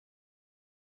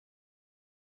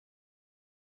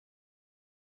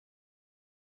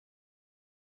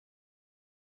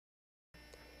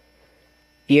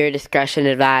Viewer discretion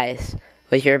advised.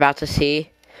 What you're about to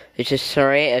see is the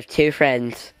story of two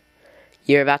friends.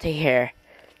 You're about to hear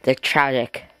the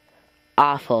tragic,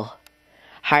 awful,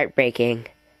 heartbreaking,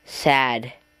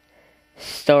 sad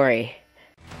story.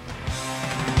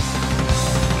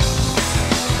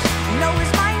 No,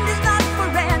 his mind is not for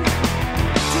rent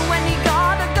to any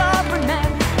god or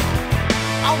government.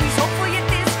 Always hopeful yet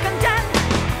discontent.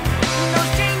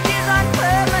 Those changes aren't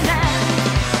permanent.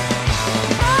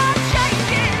 Oh,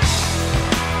 changes.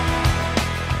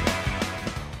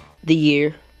 The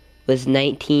year was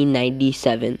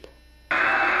 1997.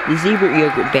 The Zebra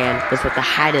Yogurt Band was at the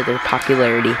height of their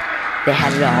popularity. They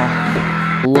had it all.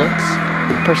 Looks,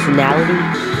 personality,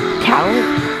 talent.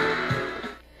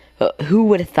 Who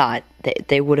would have thought that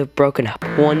they would have broken up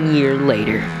 1 year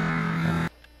later?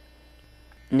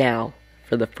 Now,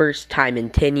 for the first time in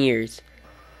 10 years,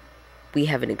 we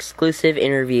have an exclusive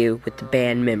interview with the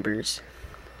band members.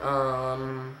 What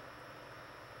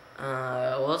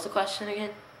was the question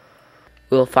again?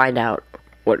 We'll find out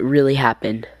what really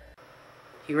happened,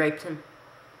 He raped him.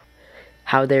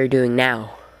 how they're doing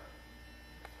now,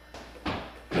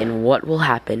 and what will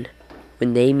happen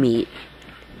when they meet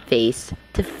face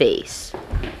to face.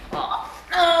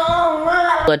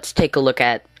 Let's take a look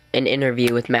at an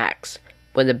interview with Max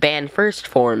when the band first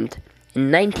formed in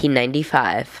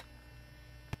 1995.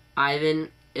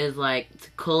 Ivan is like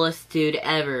the coolest dude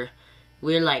ever.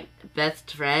 We're like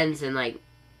best friends and like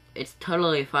it's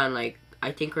totally fun. Like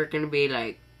I think we're gonna be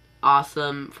like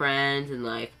awesome friends and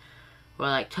like we're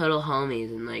like total homies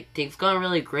and like things going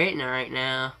really great now right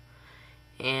now.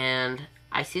 And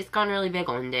I see it's gone really big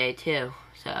one day too.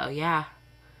 So yeah.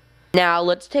 Now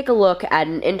let's take a look at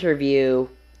an interview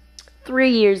 3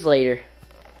 years later,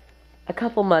 a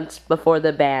couple months before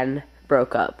the band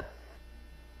broke up.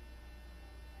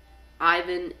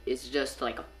 Ivan is just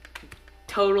like a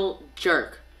total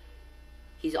jerk.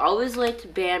 He's always late to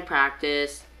band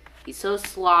practice. He's so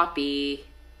sloppy.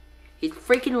 He's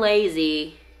freaking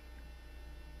lazy.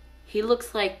 He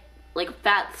looks like a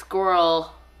fat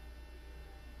squirrel.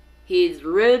 He's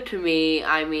rude to me.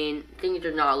 I mean, things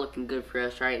are not looking good for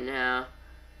us right now.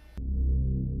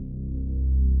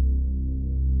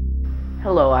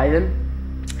 Hello, Ivan.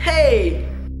 Hey!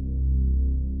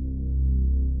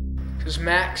 Because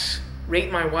Max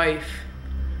raped my wife,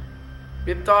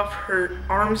 ripped off her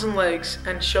arms and legs,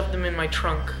 and shoved them in my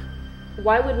trunk.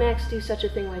 Why would Max do such a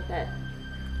thing like that?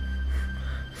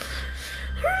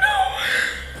 I don't know.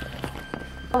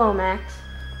 Hello, Max.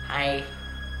 Hi.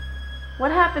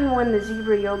 What happened when the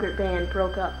Zebra Yogurt Band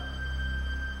broke up?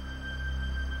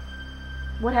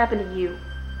 What happened to you?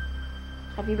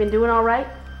 Have you been doing all right?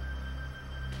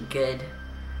 Good.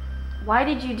 Why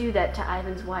did you do that to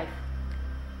Ivan's wife?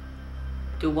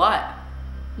 Do what?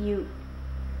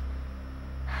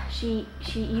 She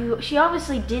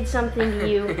obviously did something to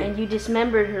you, and you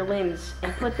dismembered her limbs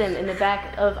and put them in the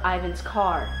back of Ivan's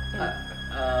car.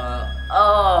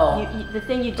 The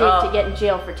thing you did to get in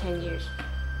jail for 10 years.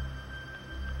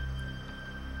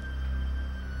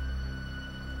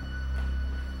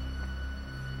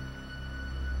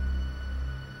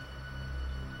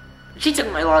 She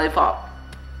took my lollipop.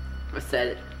 I said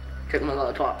it. Took my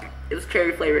lollipop. It was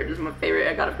cherry flavored. It was my favorite.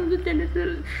 I got it from the dentist.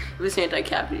 It was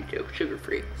anti-cavity too, sugar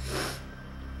free.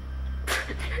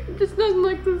 It just doesn't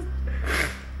like those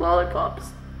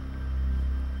lollipops.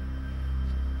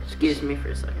 Excuse me for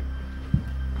a second.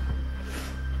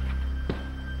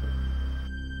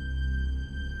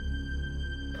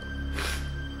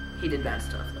 He did bad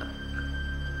stuff though.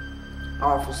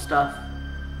 Awful stuff.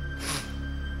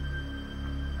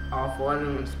 Awful. I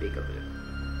don't even speak of it.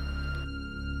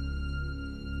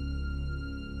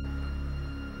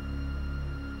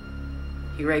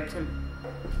 He raped him.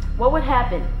 What would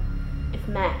happen if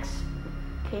Max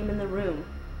came in the room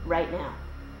right now?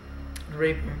 I'd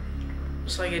rape him,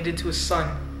 just like I did to his son.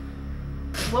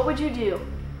 What would you do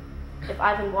if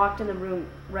Ivan walked in the room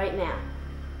right now?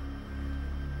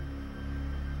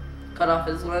 Cut off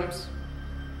his limbs.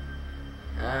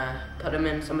 Put him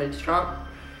in somebody's trunk.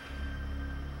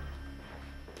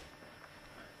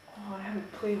 Oh, I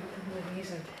haven't played with one of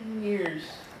these in 10 years.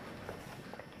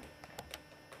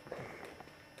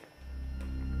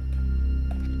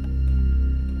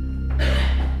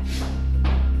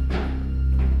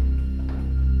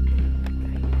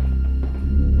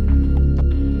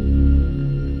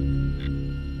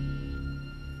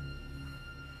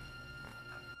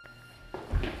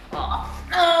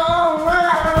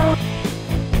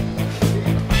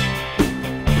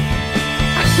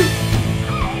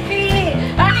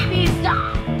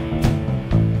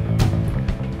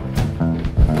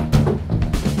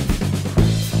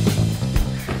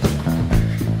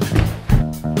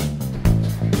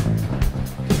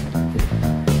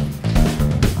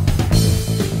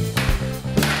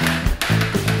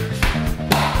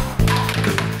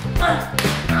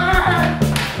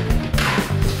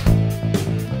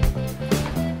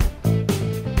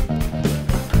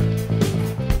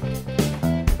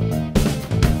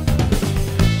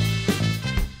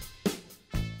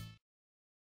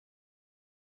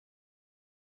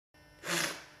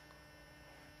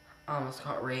 I almost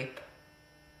got rape.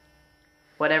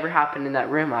 Whatever happened in that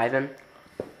room, Ivan?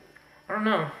 I don't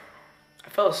know. I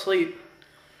fell asleep.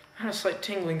 I had a slight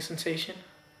tingling sensation.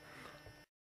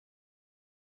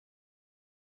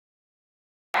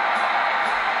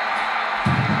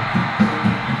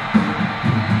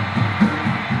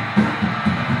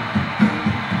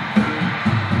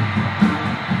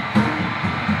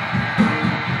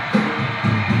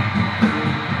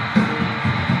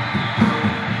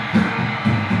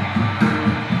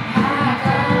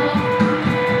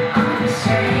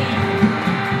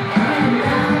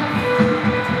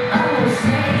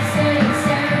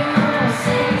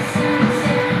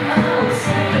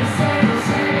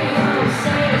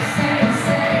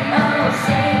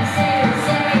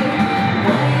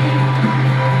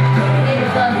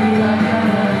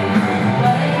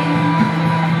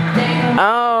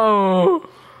 Oh!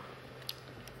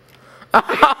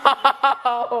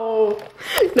 Oh!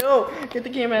 No, get the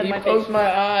camera out of You my face. poked my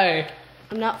eye.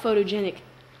 I'm not photogenic.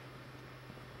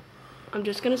 I'm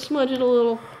just gonna smudge it a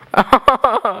little.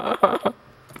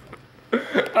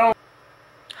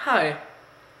 Hi.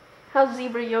 How's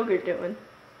Zebra Yogurt doing?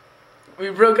 We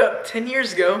broke up 10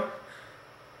 years ago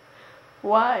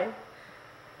Why?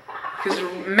 because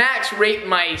Max raped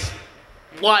my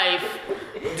wife,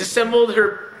 disassembled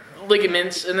her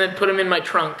ligaments, and then put them in my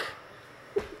trunk.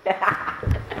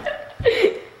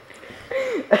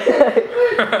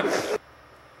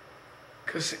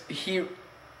 Because he